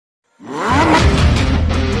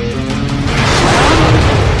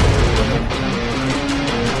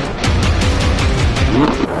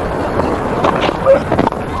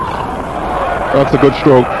That's a good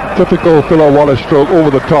stroke. Typical Phil Wallace stroke over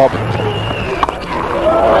the top.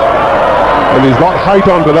 And he's got height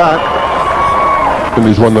onto that. And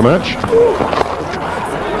he's won the match.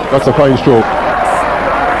 That's a fine stroke.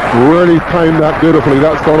 Really timed that beautifully.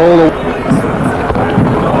 That's gone all the...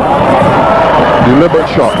 Deliberate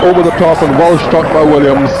shot over the top and well struck by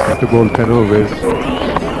Williams. To goal 10 always.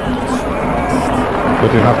 But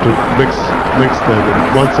you have to mix them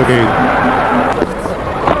once again.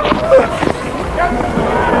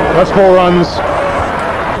 That's 4 runs.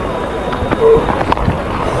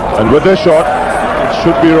 And with this shot, it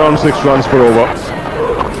should be around 6 runs per over.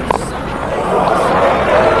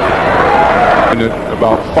 And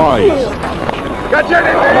about 5. Catch it!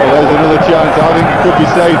 Oh, there's another chance. I think it could be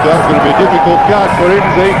safe. That's going to be a difficult catch for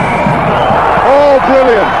Inzi. Oh,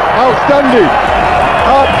 brilliant. Outstanding.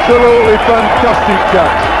 Absolutely fantastic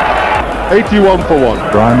catch. 81 for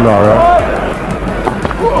 1. Brian Lara.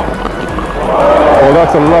 Oh,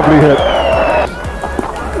 that's a lovely hit.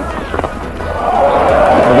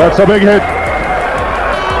 And that's a big hit.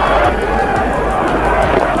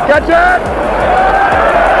 Catch it!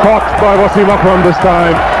 Caught by Wasim Akram this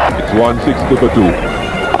time. It's 160 for 2.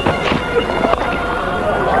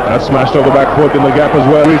 That's smashed over the back foot in the gap as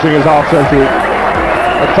well, reaching his half century.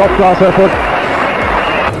 A top class effort.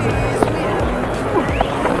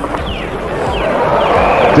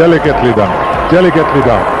 Delicately done. Delicately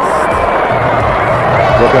done.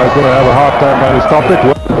 But they're going to have a hard time trying to stop it.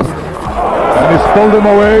 And he's pulled him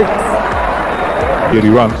away. Here he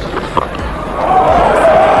runs.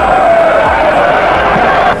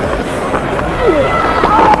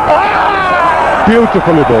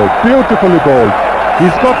 Beautifully bowled, beautifully bowled.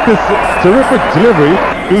 He's got this terrific delivery.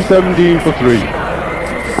 217 for 3.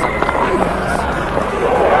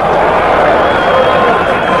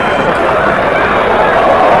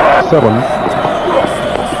 Seven.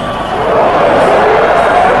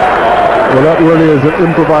 Well, that really is an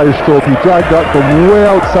improvised stroke. He dragged that from way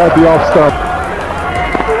outside the off stump.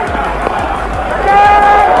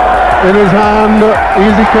 In his hand,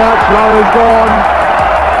 easy catch, Lara's gone.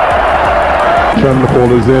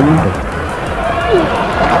 Chandler is in.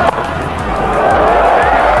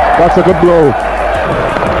 That's a good blow.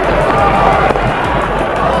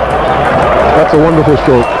 That's a wonderful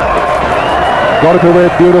stroke. Got it away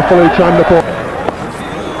beautifully, Chandler.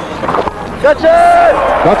 Catch it!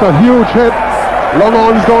 That's a huge hit. Long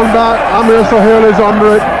arms gone back. Amir Sohail is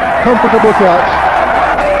under it. Comfortable catch.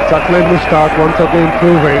 Sakleen Mushtaq once again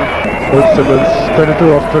proving. With Simmons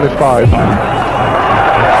 22 of 25.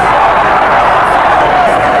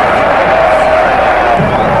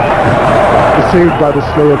 Saved by the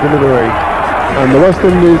slower delivery. And the West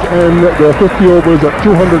Indies end their 50 overs at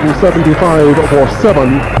 275 for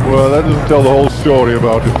 7. Well, that doesn't tell the whole story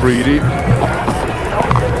about Afridi.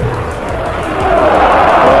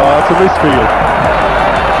 That's a misfield.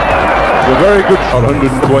 It's a very good shot.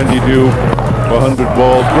 122 for 100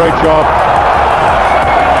 balls. Great shot.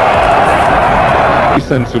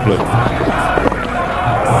 Sensibly.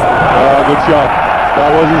 Good shot.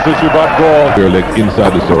 That wasn't such a bad ball. Your leg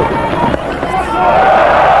inside the circle.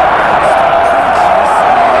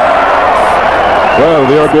 Well,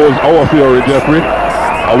 there goes our theory, Jeffrey.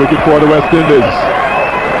 A wicket for the West Indies.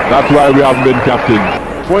 That's why we haven't been captain.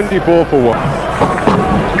 24 for 1.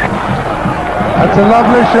 That's a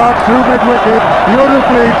lovely shot through mid-wicket.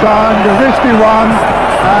 Beautifully timed, a risky one.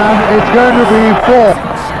 And it's going to be 4.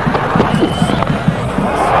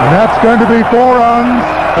 And that's going to be 4 runs.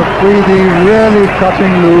 Afridi really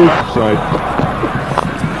cutting loose. Side.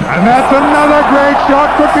 And that's another great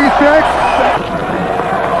shot, could be 6.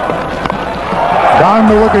 Down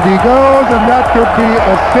the wicket he goes, and that could be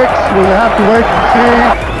a 6. We'll have to wait and see.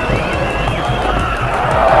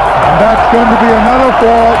 And that's going to be another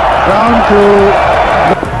 4, down to...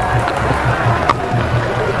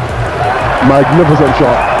 Magnificent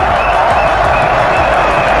shot.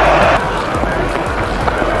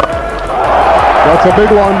 That's a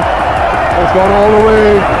big one. It's gone all the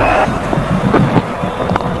way.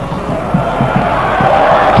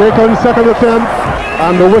 Taken second attempt.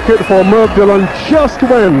 And the wicket for Merv Dillon just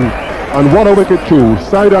went. And what a wicket too.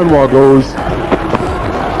 Side and goes.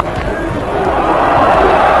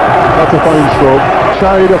 That's a fine stroke.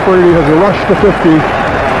 Shahid Afridi has rushed to 50.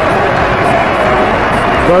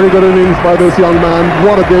 Very good innings by this young man.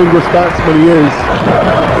 What a dangerous batsman he is.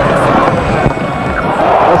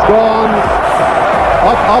 It's gone.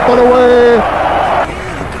 Up and away.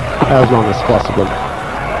 As long as possible.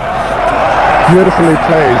 Beautifully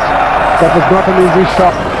plays. That was not an easy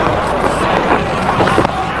shot.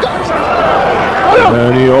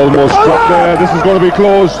 And he almost struck there. This is going to be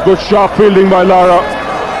close. Good sharp fielding by Lara.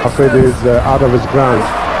 Afraid is out of his ground.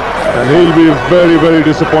 And he'll be very, very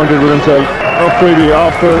disappointed with himself. Afridi,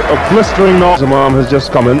 after a blistering knock, his arm has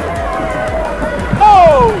just come in.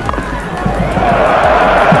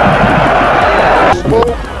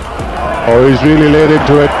 Oh, he's really laid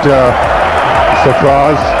into it,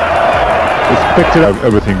 Surprise. He's picked it up.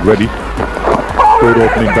 Everything ready. Good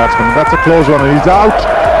opening batsman. That's a close one and he's out.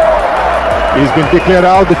 He's been declared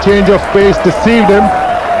out. The change of pace deceived him.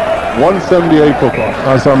 178 for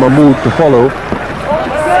Hassan Mahmood to follow.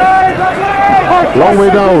 Long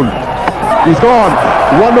way down. He's gone.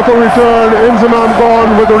 Wonderful return. Inzamam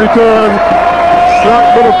gone with a return.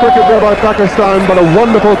 Slack bit of cricket there by Pakistan, but a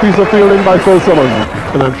wonderful piece of fielding by Phil Summons.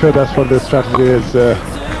 And I'm sure that's what their strategy is.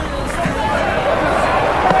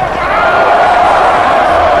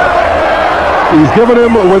 He's given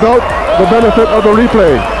him without the benefit of the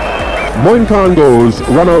replay. Moin Khan goes,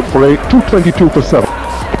 run out for 8, 222 for 7.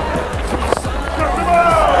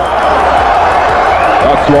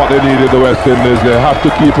 That's what they needed, the West Indies. They have to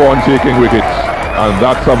keep on taking wickets. And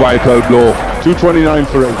that's a vital blow. 229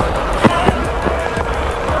 for 8.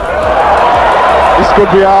 This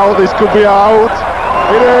could be out, this could be out.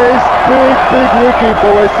 It is. Big, big wicket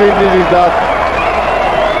for West Indies is that.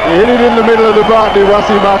 He hit it in the middle of the bat, the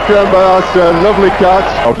Wasim Akram, but that's a lovely catch.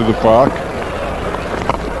 Out of the park.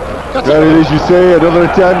 There it is, you say, another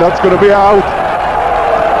 10, that's going to be out.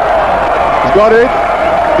 He's got it.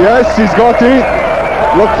 Yes, he's got it.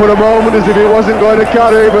 Looked for a moment as if he wasn't going to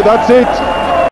carry, but that's it.